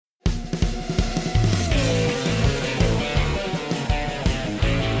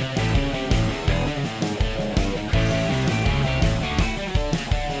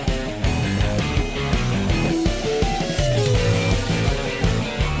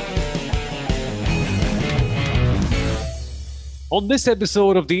On this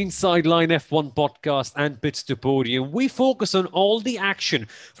episode of the Inside Line F1 podcast and Pits to Podium, we focus on all the action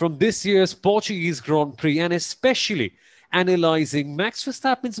from this year's Portuguese Grand Prix and especially analysing Max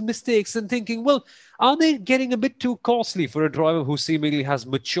Verstappen's mistakes and thinking, well, are they getting a bit too costly for a driver who seemingly has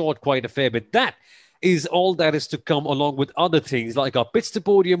matured quite a fair bit? That is all that is to come, along with other things like our Pits to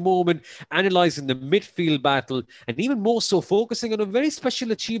Podium moment, analysing the midfield battle, and even more so focusing on a very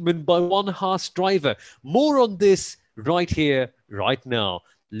special achievement by one Haas driver. More on this right here, right now.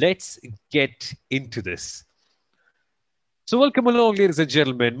 Let's get into this. So, welcome along, ladies and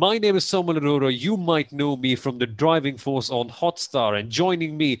gentlemen. My name is Somal Arora. You might know me from the driving force on Hotstar. And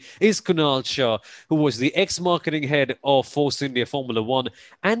joining me is Kunal Shah, who was the ex-marketing head of Force India Formula One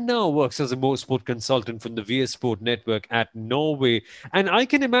and now works as a motorsport consultant from the VS Sport Network at Norway. And I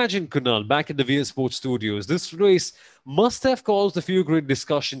can imagine, Kunal, back in the VS Sport studios, this race must have caused a few great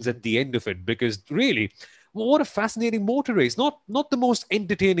discussions at the end of it, because really, what a fascinating motor race. Not the most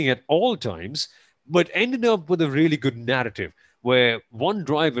entertaining at all times, but ended up with a really good narrative where one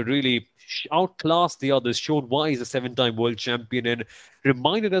driver really outclassed the others, showed why he's a seven-time world champion, and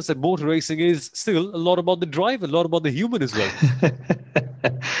reminded us that motor racing is still a lot about the driver, a lot about the human as well.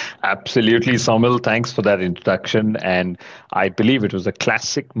 Absolutely, Somil. Thanks for that introduction. And I believe it was a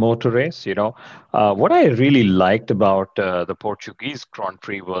classic motor race. What I really liked about the Portuguese Grand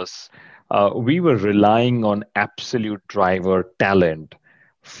Prix was we were relying on absolute driver talent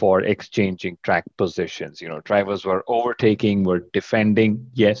for exchanging track positions. Drivers were overtaking, were defending.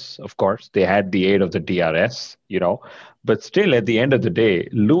 Yes, of course, they had the aid of the DRS, but still at the end of the day,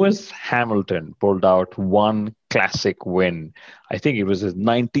 Lewis Hamilton pulled out one classic win. I think it was his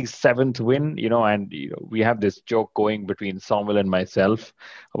 97th win, and we have this joke going between Samuel and myself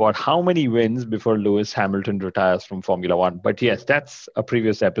about how many wins before Lewis Hamilton retires from Formula One. But yes, that's a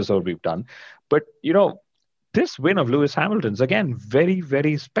previous episode we've done. But, this win of Lewis Hamilton's again very,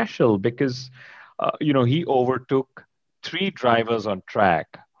 very special because he overtook three drivers on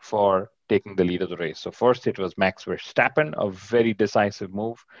track for taking the lead of the race. So first it was Max Verstappen, a very decisive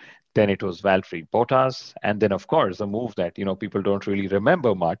move. Then it was Valtteri Bottas, and then of course a move that people don't really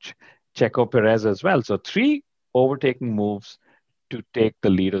remember much, Checo Perez as well. So three overtaking moves to take the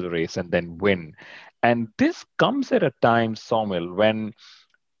lead of the race and then win. And this comes at a time, Somil, when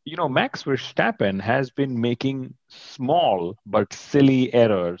Max Verstappen has been making small but silly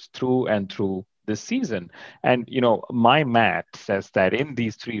errors through and through this season. And, my math says that in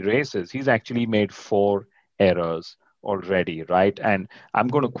these three races, he's actually made four errors already, right? And I'm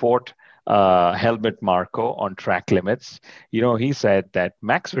going to quote Helmut Marko on track limits. He said that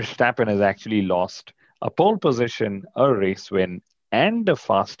Max Verstappen has actually lost a pole position, a race win, and the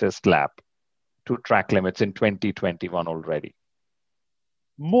fastest lap to track limits in 2021 already.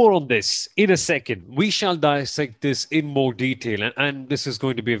 More on this in a second. We shall dissect this in more detail, and this is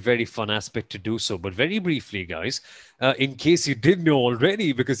going to be a very fun aspect to do so. But very briefly, guys, in case you didn't know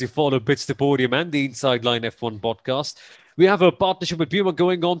already, because you follow Bits to Podium and the Inside Line F1 podcast, we have a partnership with Puma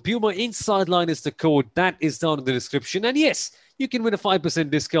going on. Puma Inside Line is the code. That is down in the description. And yes, you can win a 5%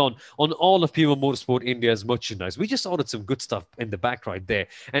 discount on all of Puma Motorsport India's merchandise. We just ordered some good stuff in the back right there.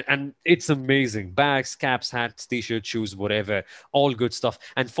 And it's amazing. Bags, caps, hats, t-shirts, shoes, whatever. All good stuff.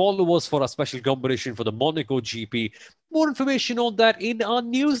 And follow us for our special combination for the Monaco GP. More information on that in our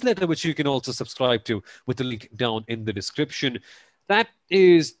newsletter, which you can also subscribe to with the link down in the description. That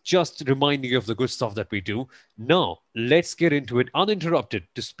is just reminding you of the good stuff that we do. Now, let's get into it uninterrupted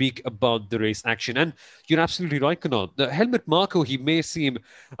to speak about the race action. And you're absolutely right, Kunal. The Helmut Marko, he may seem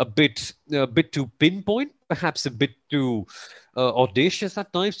a bit too pinpoint, perhaps a bit too audacious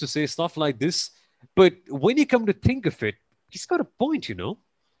at times to say stuff like this. But when you come to think of it, he's got a point.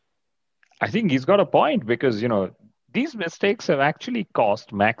 I think he's got a point because, these mistakes have actually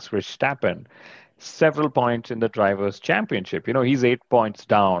cost Max Verstappen several points in the Drivers' Championship. He's 8 points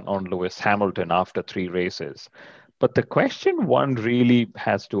down on Lewis Hamilton after three races. But the question one really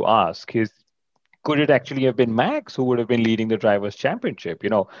has to ask is, could it actually have been Max who would have been leading the Drivers' Championship?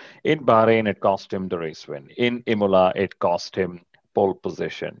 In Bahrain, it cost him the race win. In Imola, it cost him pole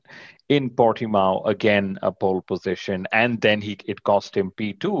position. In Portimao, again, a pole position. And then it cost him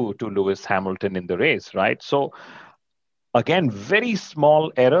P2 to Lewis Hamilton in the race, right? So again, very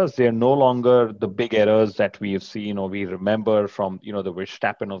small errors. They're no longer the big errors that we have seen or we remember from, the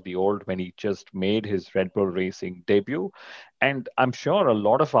Verstappen of the old when he just made his Red Bull Racing debut. And I'm sure a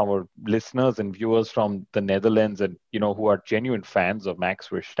lot of our listeners and viewers from the Netherlands and, who are genuine fans of Max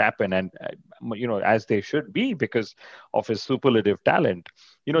Verstappen and, as they should be because of his superlative talent,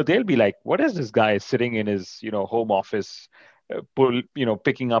 they'll be like, what is this guy sitting in his, home office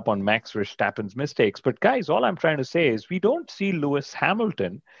picking up on Max Verstappen's mistakes. But guys, all I'm trying to say is we don't see Lewis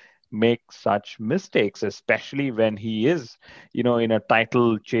Hamilton make such mistakes, especially when he is, in a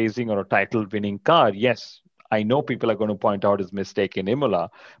title chasing or a title winning car. Yes, I know people are going to point out his mistake in Imola,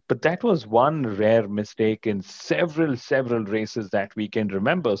 but that was one rare mistake in several races that we can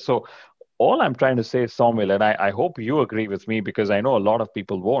remember. So all I'm trying to say, Samuel, and I hope you agree with me because I know a lot of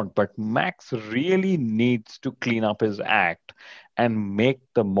people won't, but Max really needs to clean up his act and make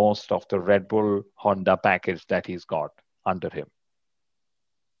the most of the Red Bull Honda package that he's got under him.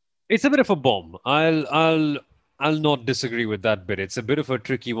 It's a bit of a bomb. I'll not disagree with that bit. It's a bit of a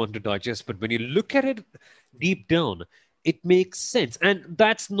tricky one to digest, but when you look at it deep down, it makes sense. And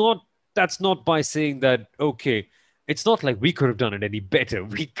that's not by saying that okay, it's not like we could have done it any better.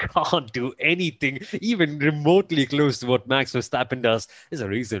 We can't do anything even remotely close to what Max Verstappen does. There's a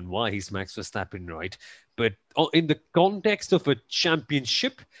reason why he's Max Verstappen, right? But in the context of a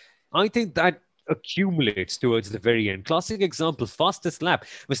championship, I think that accumulates towards the very end. Classic example, fastest lap.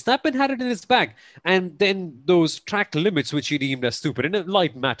 Verstappen had it in his bag, and then those track limits, which he deemed as stupid, in a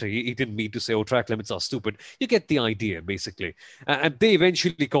light matter, he didn't mean to say, oh, track limits are stupid. You get the idea, basically. And they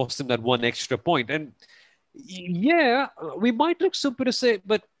eventually cost him that one extra point. And yeah, we might look stupid to say,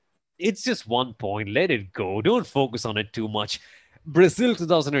 but it's just 1 point. Let it go. Don't focus on it too much. Brazil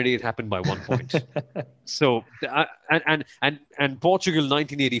 2008 happened by 1 point. So and Portugal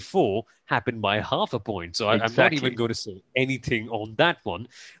 1984 happened by half a point. So I'm not even Exactly. going to say anything on that one.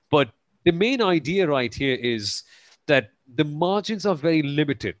 But the main idea right here is that the margins are very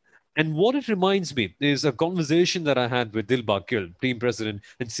limited. And what it reminds me is a conversation that I had with Dilbagh Gill, team president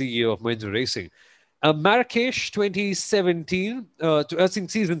and CEO of Mahindra Racing. Marrakesh 2017, I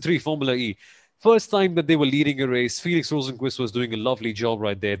think season three Formula E. First time that they were leading a race, Felix Rosenquist was doing a lovely job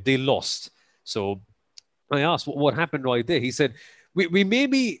right there. They lost. So I asked what happened right there. He said, we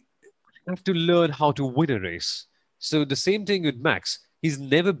maybe have to learn how to win a race. So the same thing with Max. He's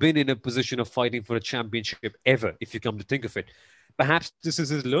never been in a position of fighting for a championship ever, if you come to think of it. Perhaps this is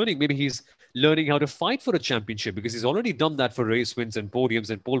his learning. Maybe he's learning how to fight for a championship because he's already done that for race wins and podiums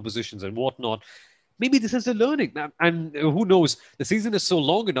and pole positions and whatnot. Maybe this is the learning. And who knows? The season is so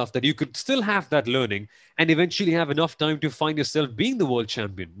long enough that you could still have that learning and eventually have enough time to find yourself being the world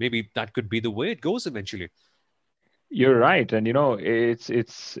champion. Maybe that could be the way it goes eventually. You're right, and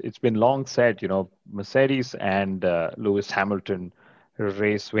it's been long said. Mercedes and Lewis Hamilton,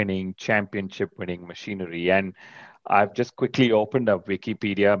 race-winning, championship-winning machinery. And I've just quickly opened up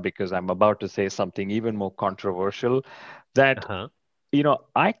Wikipedia because I'm about to say something even more controversial. That Uh-huh.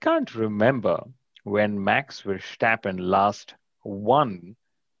 I can't remember when Max Verstappen last won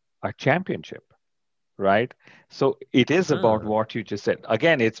a championship, right? So it is about Ah. what you just said.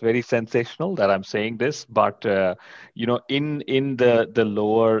 Again, it's very sensational that I'm saying this, but in the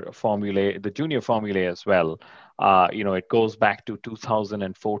lower formulae, the junior formulae as well, it goes back to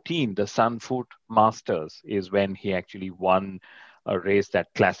 2014. The Sunfoot Masters is when he actually won a race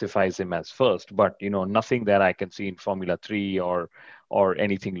that classifies him as first. But nothing that I can see in Formula Three or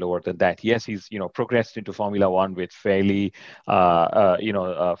anything lower than that. Yes, he's progressed into Formula One with fairly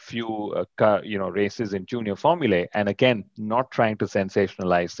a few races in junior formulae. And again, not trying to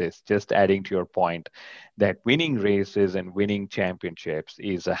sensationalize this, just adding to your point that winning races and winning championships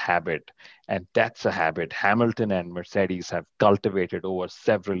is a habit, and that's a habit Hamilton and Mercedes have cultivated over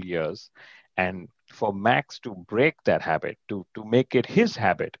several years. And for Max to break that habit, to make it his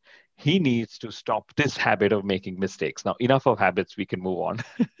habit, he needs to stop this habit of making mistakes. Now, enough of habits, we can move on.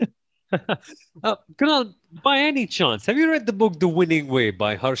 Kunal, by any chance, have you read the book The Winning Way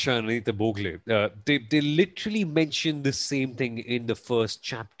by Harsha and Anita Bogle? They literally mention the same thing in the first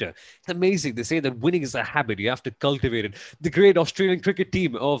chapter. It's amazing. They say that winning is a habit. You have to cultivate it. The great Australian cricket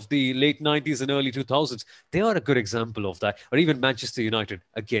team of the late 90s and early 2000s, they are a good example of that. Or even Manchester United.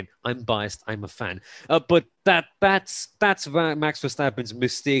 Again, I'm biased. I'm a fan. But that's Max Verstappen's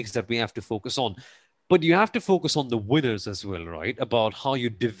mistakes that we have to focus on. But you have to focus on the winners as well, right? About how you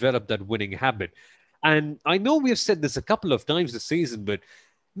develop that winning habit. And I know we have said this a couple of times this season, but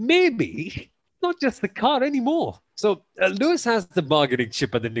maybe not just the car anymore. So Lewis has the bargaining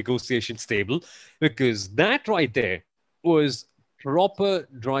chip at the negotiation table because that right there was proper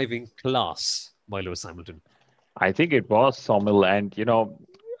driving class by Lewis Hamilton. I think it was Sommel, and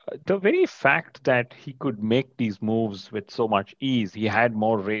the very fact that he could make these moves with so much ease, he had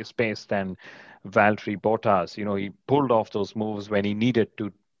more race pace than Valtteri Bottas. He pulled off those moves when he needed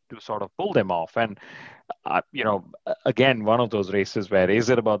to sort of pull them off. And again, one of those races where is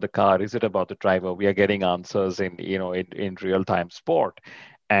it about the car, is it about the driver? We are getting answers in real time sport.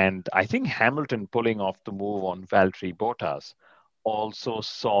 And I think Hamilton pulling off the move on Valtteri Bottas also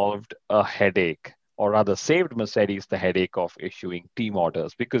solved a headache, or rather saved Mercedes the headache of issuing team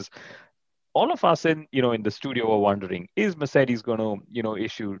orders, because all of us in in the studio were wondering, is Mercedes going to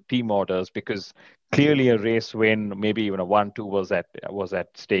issue team orders, because clearly a race win, maybe even a 1-2 was at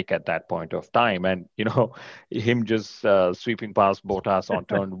stake at that point of time. And him just sweeping past Bottas on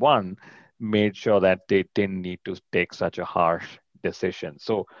turn one made sure that they didn't need to take such a harsh decision.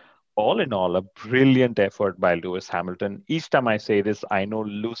 So all in all, a brilliant effort by Lewis Hamilton. Each time I say this, I know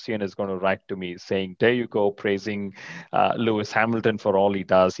Lucian is going to write to me saying, there you go, praising Lewis Hamilton for all he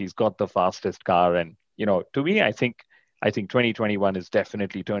does. He's got the fastest car. And, to me, I think 2021 is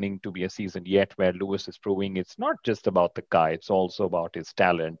definitely turning to be a season yet where Lewis is proving it's not just about the car, it's also about his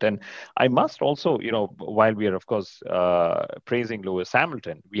talent. And I must also, while we are, of course, praising Lewis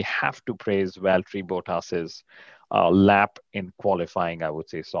Hamilton, we have to praise Valtteri Bottas's lap in qualifying, I would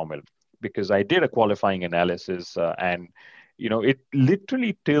say, Somil, because I did a qualifying analysis and, it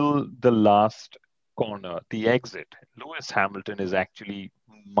literally till the last corner, the exit, Lewis Hamilton is actually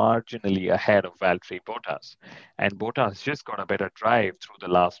marginally ahead of Valtteri Bottas. And Bottas just got a better drive through the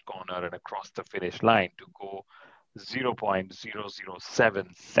last corner and across the finish line to go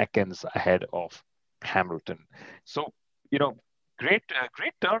 0.007 seconds ahead of Hamilton. So, you know, great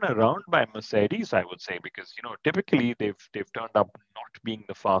turnaround by Mercedes, I would say, because typically they've turned up not being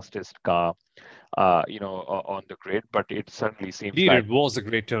the fastest car, on the grid, but it certainly seems Indeed, like it was a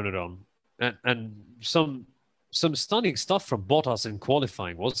great turnaround, and some stunning stuff from Bottas in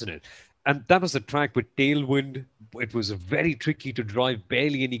qualifying, wasn't it? And that was a track with tailwind. It was very tricky to drive,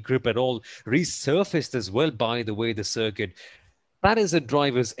 barely any grip at all. Resurfaced as well, by the way, the circuit. That is a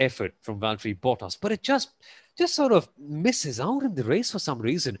driver's effort from Valtteri Bottas, but it just sort of misses out in the race for some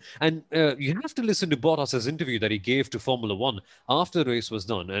reason. And you have to listen to Bottas's interview that he gave to Formula One after the race was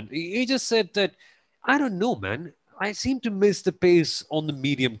done, and he just said that, I don't know, man. I seem to miss the pace on the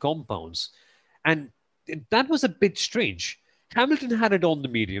medium compounds, and that was a bit strange. Hamilton had it on the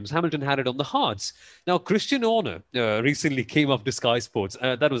mediums. Hamilton had it on the hards. Now, Christian Horner recently came up to Sky Sports.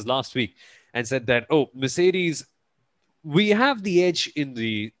 That was last week, and said that, oh, Mercedes, we have the edge in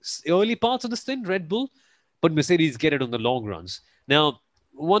the early parts of the stint, Red Bull, but Mercedes get it on the long runs. Now,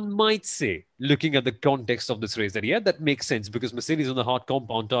 one might say, looking at the context of this race, that yeah, that makes sense because Mercedes on the hard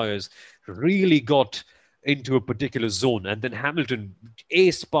compound tires really got into a particular zone, and then Hamilton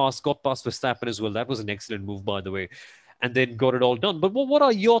got past Verstappen as well. That was an excellent move, by the way, and then got it all done. But what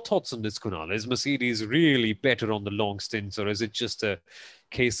are your thoughts on this, Kunal? Is Mercedes really better on the long stints, or is it just a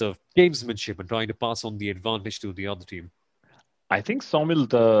case of gamesmanship and trying to pass on the advantage to the other team? I think, Somil,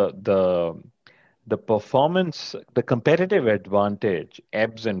 the performance, the competitive advantage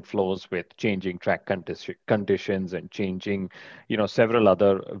ebbs and flows with changing track conditions and changing, several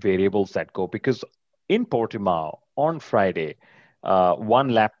other variables that go. Because in Portimao on Friday, one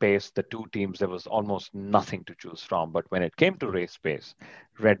lap pace, the two teams, there was almost nothing to choose from. But when it came to race pace,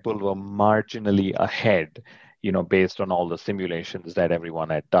 Red Bull were marginally ahead, based on all the simulations that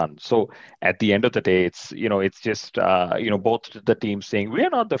everyone had done. So at the end of the day, it's just both the teams saying we are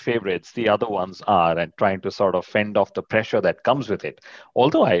not the favorites, the other ones are, and trying to sort of fend off the pressure that comes with it.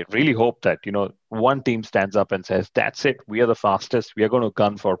 Although I really hope that one team stands up and says, that's it, we are the fastest, we are going to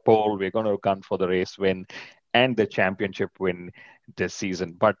gun for pole, we're going to gun for the race win and the championship win this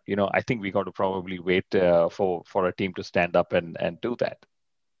season. But I think we got to probably wait for a team to stand up and do that.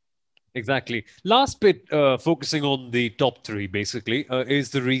 Exactly. Last bit, focusing on the top three, basically, is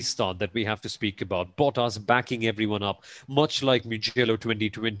the restart that we have to speak about. Bottas backing everyone up, much like Mugello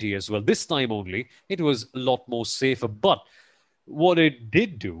 2020 as well. This time only, it was a lot more safer. But what it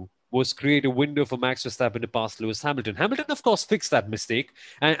did do was create a window for Max Verstappen to pass Lewis Hamilton. Hamilton, of course, fixed that mistake.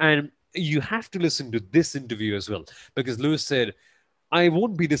 And you have to listen to this interview as well, because Lewis said, I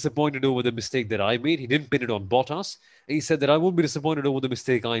won't be disappointed over the mistake that I made. He didn't pin it on Bottas. He said that I won't be disappointed over the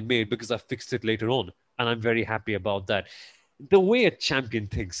mistake I made because I fixed it later on. And I'm very happy about that. The way a champion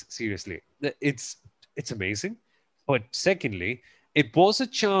thinks, seriously, it's amazing. But secondly, it was a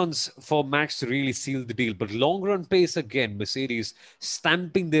chance for Max to really seal the deal. But long run pace again, Mercedes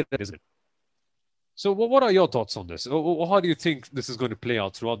stamping their, isn't it? So what are your thoughts on this? How do you think this is going to play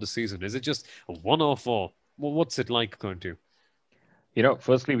out throughout the season? Is it just a one-off, or what's it like going to?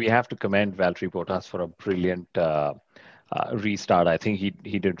 Firstly, we have to commend Valtteri Bottas for a brilliant restart. I think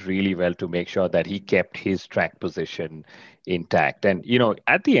he did really well to make sure that he kept his track position intact. And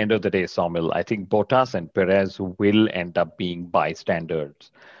at the end of the day, Somil, I think Bottas and Perez will end up being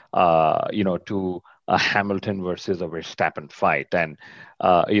bystanders. To a Hamilton versus a Verstappen fight, and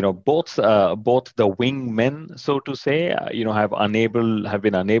both the wingmen, so to say, have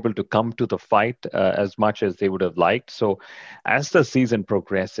been unable to come to the fight as much as they would have liked. So, as the season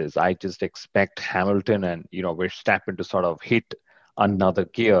progresses, I just expect Hamilton and Verstappen to sort of hit another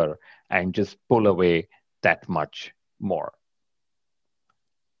gear and just pull away that much more.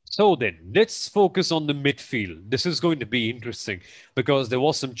 So then, let's focus on the midfield. This is going to be interesting because there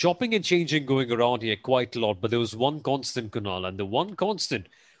was some chopping and changing going around here quite a lot, but there was one constant, Kunal, and the one constant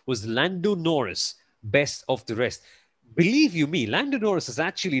was Lando Norris, best of the rest. Believe you me, Lando Norris is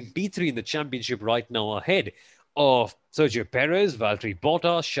actually in P3 in the championship right now, ahead of Sergio Perez, Valtteri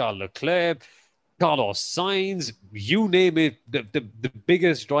Bottas, Charles Leclerc, Carlos Sainz, you name it, the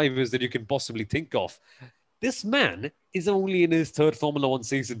biggest drivers that you can possibly think of. This man is only in his third Formula One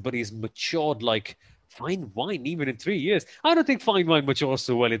season, but he's matured like fine wine even in 3 years. I don't think fine wine matures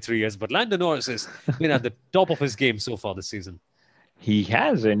so well in 3 years, but Lando Norris has been at the top of his game so far this season. He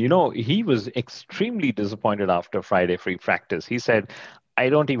has. And, he was extremely disappointed after Friday free practice. He said, I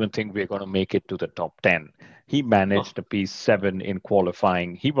don't even think we're going to make it to the top 10. He Huh. managed a P7 in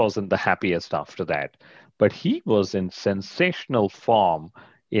qualifying. He wasn't the happiest after that, but he was in sensational form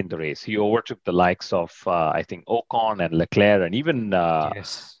in the race. He overtook the likes of, I think, Ocon and Leclerc, and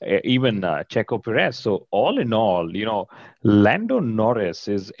Yes. Checo Perez. So all in all, Lando Norris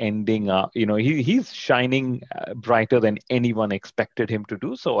is ending up, he's shining brighter than anyone expected him to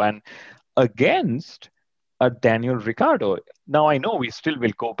do so. And against a Daniel Ricciardo. Now I know we still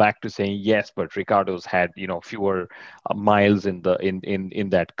will go back to saying yes, but Ricciardo's had fewer miles in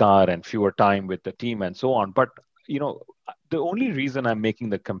that car and fewer time with the team and so on. But the only reason I'm making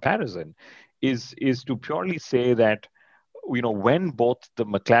the comparison is to purely say that when both the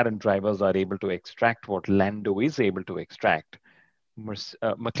McLaren drivers are able to extract what Lando is able to extract,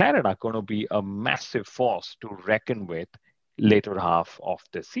 McLaren are going to be a massive force to reckon with later half of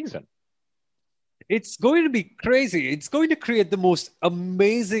the season. It's going to be crazy. It's going to create the most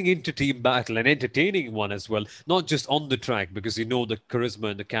amazing inter-team battle, and entertaining one as well, not just on the track because you know the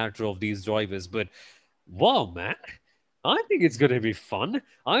charisma and the character of these drivers, but wow, man. I think it's going to be fun.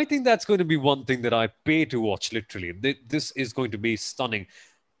 I think that's going to be one thing that I pay to watch, literally. This is going to be stunning.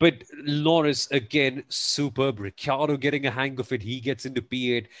 But Norris, again, superb. Ricciardo getting a hang of it. He gets into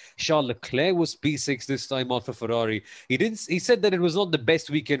P8. Charles Leclerc was P6 this time out for Ferrari. He said that it was not the best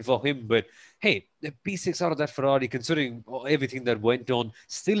weekend for him, but hey, the P6 out of that Ferrari, considering everything that went on,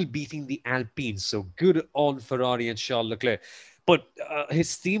 still beating the Alpines. So good on Ferrari and Charles Leclerc. But his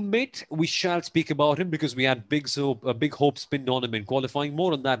teammate, we shall speak about him because we had big hopes pinned on him in qualifying.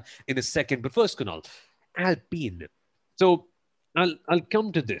 More on that in a second. But first, Kunal, Alpine. So I'll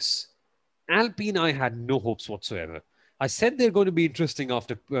come to this. Alpine, I had no hopes whatsoever. I said they're going to be interesting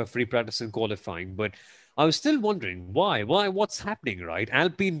after free practice and qualifying, but I was still wondering why. Why? What's happening, right?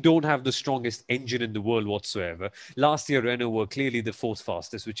 Alpine don't have the strongest engine in the world whatsoever. Last year, Renault were clearly the fourth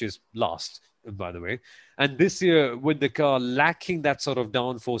fastest, which is last, by the way. And this year, with the car lacking that sort of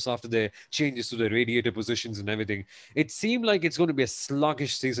downforce after the changes to the radiator positions and everything, it seemed like it's going to be a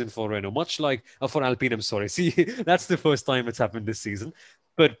sluggish season for Renault, much like for Alpine. I'm sorry. See, that's the first time it's happened this season.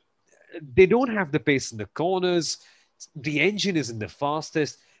 But they don't have the pace in the corners. The engine isn't the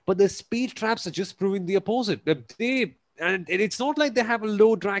fastest, but the speed traps are just proving the opposite. And it's not like they have a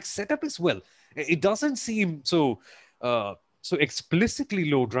low drag setup as well. It doesn't seem so explicitly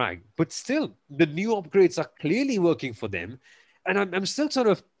low drag, but still the new upgrades are clearly working for them. And I'm still sort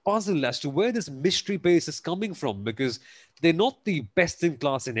of puzzled as to where this mystery pace is coming from because they're not the best in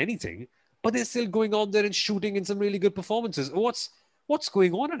class in anything, but they're still going out there and shooting in some really good performances. What's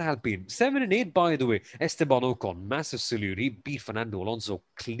going on at Alpine? 7 and 8, by the way. Esteban Ocon, massive salute. He beat Fernando Alonso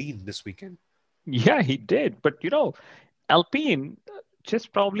clean this weekend. Yeah, he did. But Alpine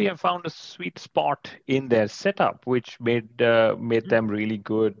just probably have found a sweet spot in their setup, which made them really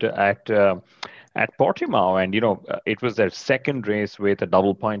good at Portimao. And it was their second race with a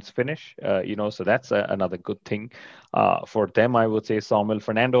double points finish. So that's another good thing for them. I would say Samuel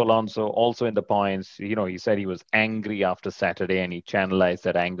Fernando Alonso also in the points. He said he was angry after Saturday, and he channelized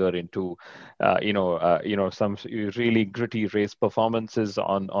that anger into some really gritty race performances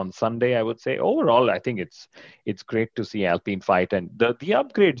on Sunday. I would say overall, I think it's great to see Alpine fight, and the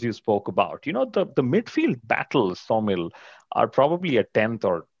upgrades you spoke about. The midfield battles, Somil, are probably a tenth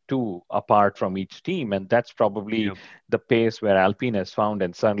or two apart from each team, and that's probably Yeah. the pace where Alpine has found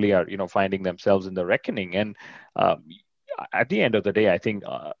and suddenly are finding themselves in the reckoning. And um, at the end of the day, I think.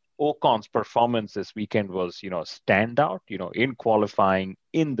 Ocon's performance this weekend was, standout, in qualifying,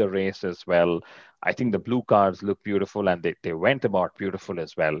 in the race as well. I think the blue cars look beautiful and they went about beautiful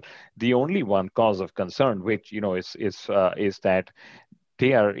as well. The only one cause of concern, which, is that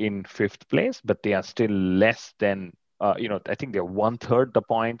they are in fifth place, but they are still less than, I think they're one third the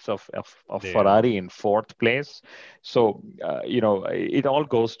points of Yeah. Ferrari in fourth place. So, it all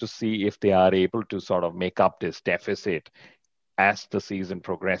goes to see if they are able to sort of make up this deficit as the season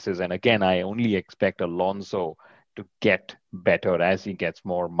progresses. And again, I only expect Alonso to get better as he gets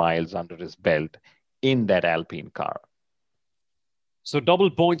more miles under his belt in that Alpine car. So double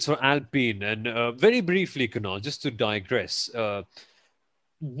points for Alpine. And very briefly, Kunal, just to digress,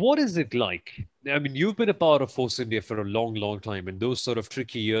 what is it like? I mean, you've been a part of Force India for a long, long time, and those sort of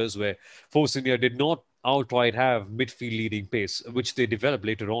tricky years where Force India did not outright have midfield leading pace, which they developed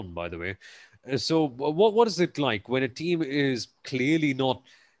later on, by the way. So, what is it like when a team is clearly not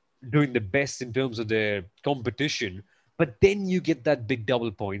doing the best in terms of their competition, but then you get that big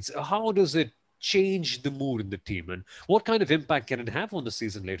double points? How does it change the mood in the team, and what kind of impact can it have on the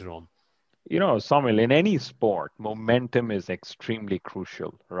season later on? Samuel, in any sport, momentum is extremely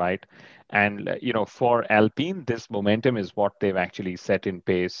crucial, right? And, for Alpine, this momentum is what they've actually set in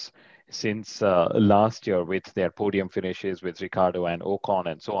pace since last year with their podium finishes with Ricardo and Ocon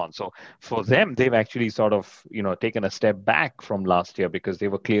and so on. So for them, they've actually sort of, taken a step back from last year because they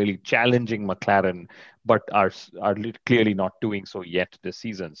were clearly challenging McLaren, but are clearly not doing so yet this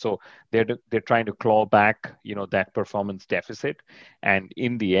season. So they're trying to claw back, that performance deficit, and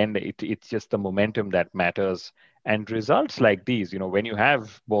in the end, it's just the momentum that matters. And results like these, when you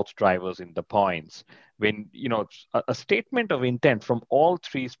have both drivers in the points, when, a statement of intent from all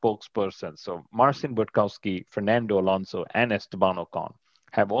three spokespersons, so Marcin Budkowski, Fernando Alonso, and Esteban Ocon,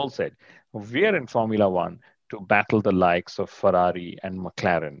 have all said, we are in Formula One to battle the likes of Ferrari and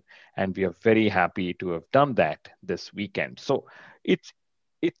McLaren. And we are very happy to have done that this weekend. So it's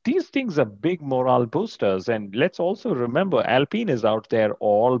these things are big morale boosters. And let's also remember, Alpine is out there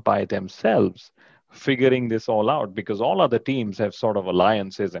all by themselves, figuring this all out because all other teams have sort of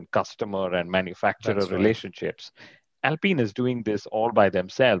alliances and customer and manufacturer That's right. relationships. Alpine is doing this all by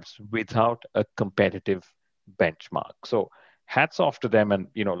themselves without a competitive benchmark. So hats off to them. And,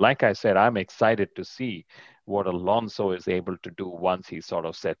 like I said, I'm excited to see what Alonso is able to do once he sort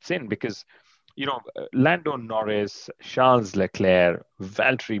of sets in because Lando Norris, Charles Leclerc,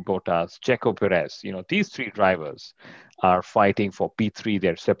 Valtteri Bottas, Checo Perez, these three drivers are fighting for P3.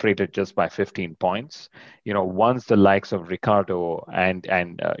 They're separated just by 15 points. Once the likes of Ricardo and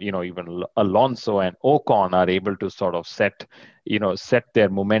even Alonso and Ocon are able to sort of set their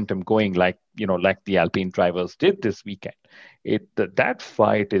momentum going like the Alpine drivers did this weekend, that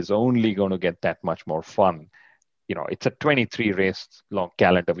fight is only going to get that much more fun. It's a 23 race long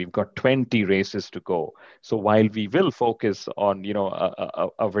calendar. We've got 20 races to go. So while we will focus on,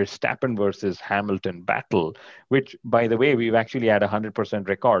 a Verstappen versus Hamilton battle, which, by the way, we've actually had a 100%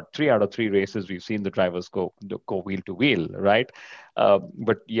 record. 3 out of 3 races, we've seen the drivers go wheel to wheel, right?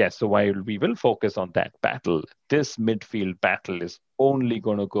 But yes, so while we will focus on that battle, this midfield battle is only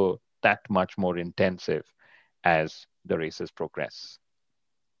going to go that much more intensive as the races progress.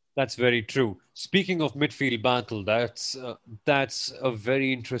 That's very true. Speaking of midfield battle, that's a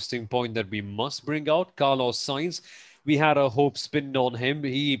very interesting point that we must bring out. Carlos Sainz, we had our hopes pinned on him.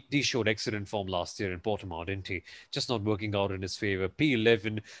 He showed excellent form last year in Portimao, didn't he? Just not working out in his favor.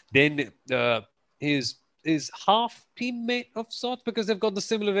 P11, then his half teammate of sorts because they've got the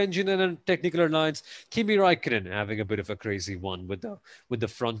similar engine and a technical alliance. Kimi Raikkonen having a bit of a crazy one with the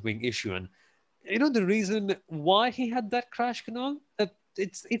front wing issue, and the reason why he had that crash, Canal,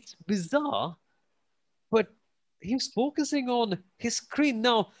 it's bizarre, but he's focusing on his screen.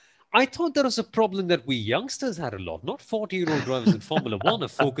 Now, I thought there was a problem that we youngsters had a lot, not 40-year-old drivers in Formula One are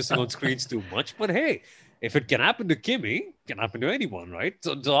focusing on screens too much. But hey, if it can happen to Kimi, it can happen to anyone, right?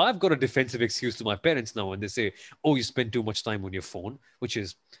 So I've got a defensive excuse to my parents now when they say, "Oh, you spend too much time on your phone," which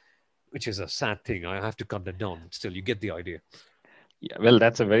is a sad thing. I have to cut that down. Still, you get the idea. Yeah, well,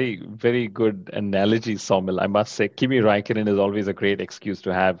 that's a very, very good analogy, Somil. I must say, Kimi Raikkonen is always a great excuse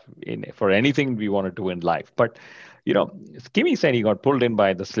to have for anything we want to do in life. But, you know, Kimi said he got pulled in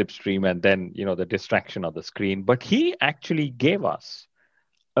by the slipstream and then, the distraction of the screen. But he actually gave us,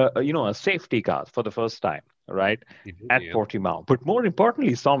 a safety car for the first time, right, You did, at yeah. Portimao. But more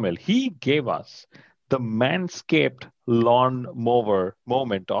importantly, Somil, he gave us the manscaped lawn mower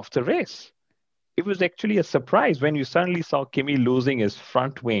moment of the race. It was actually a surprise when you suddenly saw Kimi losing his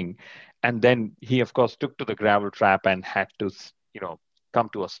front wing. And then he, of course, took to the gravel trap and had to, come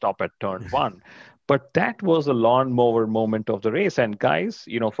to a stop at turn one. But that was a lawnmower moment of the race. And guys,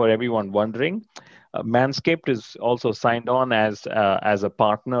 for everyone wondering, Manscaped is also signed on as a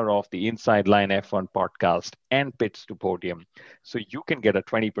partner of the Inside Line F1 podcast and Pits to Podium. So you can get a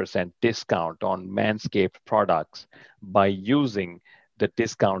 20% discount on Manscaped products by using the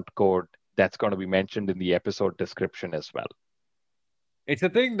discount code that's going to be mentioned in the episode description as well. It's a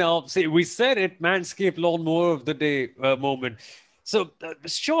thing now. See, we said it, Manscaped Lawnmower of the Day moment. So,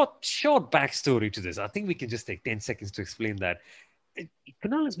 short backstory to this. I think we can just take 10 seconds to explain that.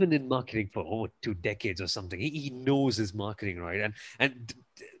 Kunal has been in marketing for over 2 decades or something. He knows his marketing, right? And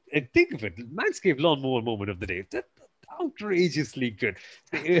think of it, Manscaped Lawnmower moment of the day. That outrageously good.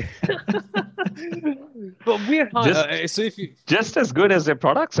 But we're Just so if you just as good as their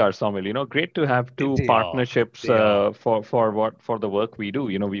products are, Somil. Great to have two they are partnerships they are. for the work we do.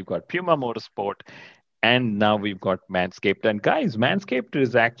 We've got Puma Motorsport, and now we've got Manscaped. And guys, Manscaped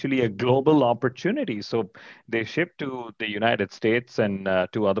is actually a global opportunity. So they ship to the United States and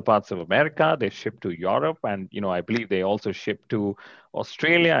to other parts of America. They ship to Europe, and I believe they also ship to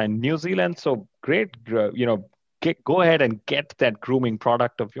Australia and New Zealand. So great, go ahead and get that grooming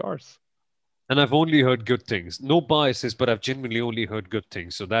product of yours. And I've only heard good things. No biases, but I've genuinely only heard good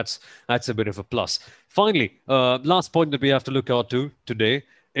things. So that's a bit of a plus. Finally, last point that we have to look out to today.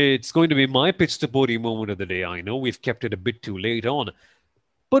 It's going to be my pitch to podium moment of the day. I know we've kept it a bit too late on,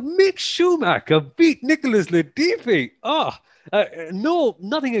 but Mick Schumacher beat Nicholas Latifi. No,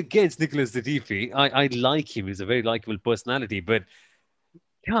 nothing against Nicholas Latifi. I like him. He's a very likable personality, but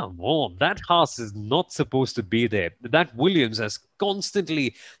come on, that Haas is not supposed to be there. That Williams has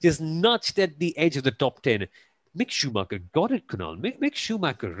constantly just nudged at the edge of the top 10. Mick Schumacher got it, Kunal. Mick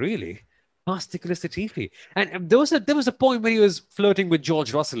Schumacher really passed Nicholas Latifi. And there was a point where he was flirting with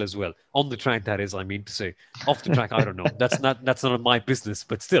George Russell as well. On the track, that is, I mean to say. Off the track, I don't know. That's not my business,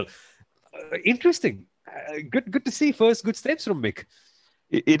 but still. Interesting. Good to see first good steps from Mick.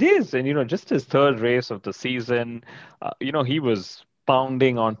 It is, and just his third race of the season, he was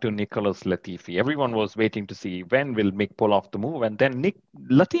pounding onto Nicholas Latifi. Everyone was waiting to see when will Mick pull off the move, and then Nick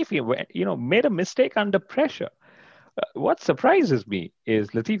Latifi, made a mistake under pressure. What surprises me is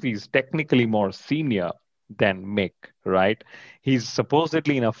Latifi is technically more senior than Mick, right? He's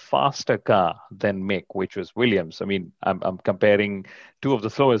supposedly in a faster car than Mick, which was Williams. I mean, I'm comparing two of the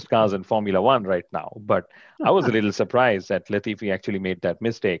slowest cars in Formula One right now, but I was a little surprised that Latifi actually made that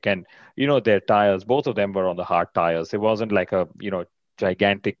mistake. And, their tires, both of them were on the hard tires. It wasn't like a,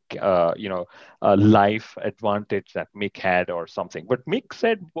 gigantic, life advantage that Mick had or something. But Mick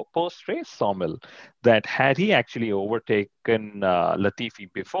said post race, Sawmill, that had he actually overtaken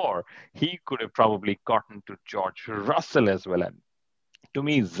Latifi before, he could have probably gotten to George Russell as well. And to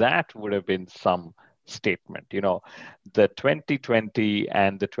me, that would have been some statement. The 2020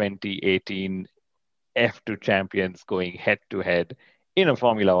 and the 2018 F2 champions going head to head in a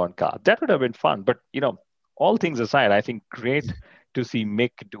Formula One car. That would have been fun. But, all things aside, I think great to see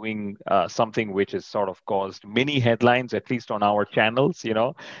Mick doing something which has sort of caused many headlines, at least on our channels,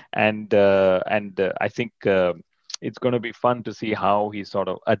 and I think it's going to be fun to see how he sort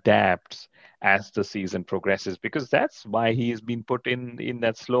of adapts as the season progresses, because that's why he has been put in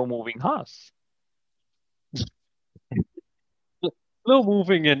that slow moving Haas. Slow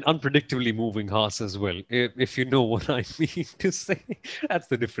moving and unpredictably moving Haas as well. If you know what I mean to say, that's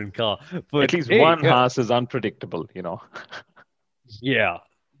the different car. At But least hey, one Haas is unpredictable. yeah.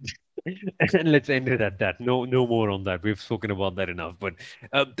 And let's end it at that. No more on that. We've spoken about that enough. But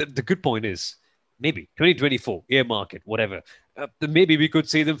the good point is maybe 2024 air market, whatever. Maybe we could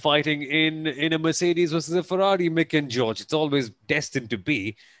see them fighting in a Mercedes versus a Ferrari, Mick and George. It's always destined to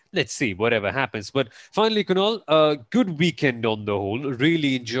be. Let's see whatever happens. But finally, Kunal, a good weekend on the whole. A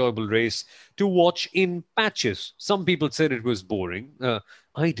really enjoyable race to watch in patches. Some people said it was boring.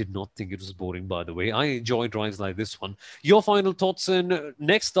 I did not think it was boring, by the way. I enjoyed drives like this one. Your final thoughts, and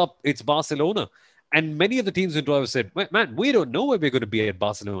next up, it's Barcelona. And many of the teams and drivers said, man, we don't know where we're going to be at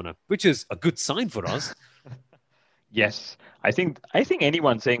Barcelona, which is a good sign for us. Yes, I think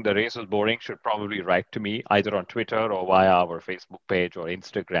anyone saying the race was boring should probably write to me either on Twitter or via our Facebook page or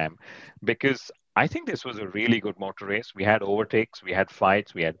Instagram, because I think this was a really good motor race. We had overtakes, we had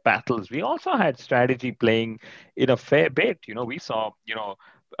fights, we had battles. We also had strategy playing in a fair bit. We saw,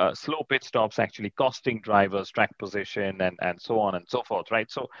 slow pit stops actually costing drivers track position and so on and so forth, right?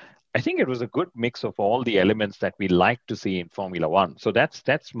 So I think it was a good mix of all the elements that we like to see in Formula One. So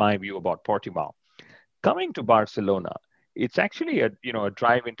that's my view about Portimao. Coming to Barcelona, it's actually a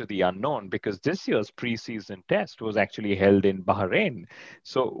drive into the unknown, because this year's preseason test was actually held in Bahrain.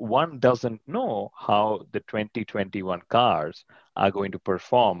 So one doesn't know how the 2021 cars are going to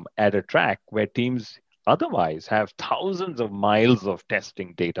perform at a track where teams otherwise have thousands of miles of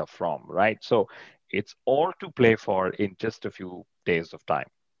testing data from, right? So it's all to play for in just a few days of time.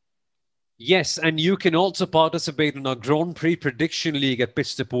 Yes, and you can also participate in our Grand Prix Prediction League at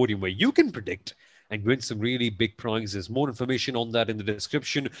Pitch the Podium, where you can predict and win some really big prizes. More information on that in the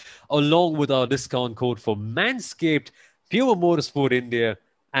description, along with our discount code for Manscaped, Pure Motorsport India,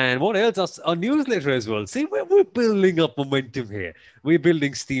 and what else? Our newsletter as well. See, we're building up momentum here. We're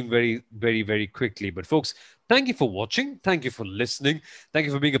building steam very, very, very quickly. But folks, thank you for watching. Thank you for listening. Thank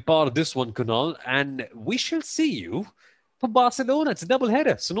you for being a part of this one, Kunal. And we shall see you for Barcelona. It's a double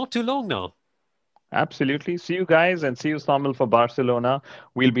header, so not too long now. Absolutely. See you guys, and see you, Samuel, for Barcelona.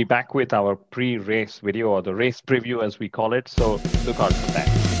 We'll be back with our pre-race video, or the race preview as we call it. So look out for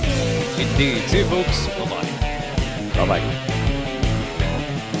that. Indeed. See you, folks. Bye-bye. Bye-bye.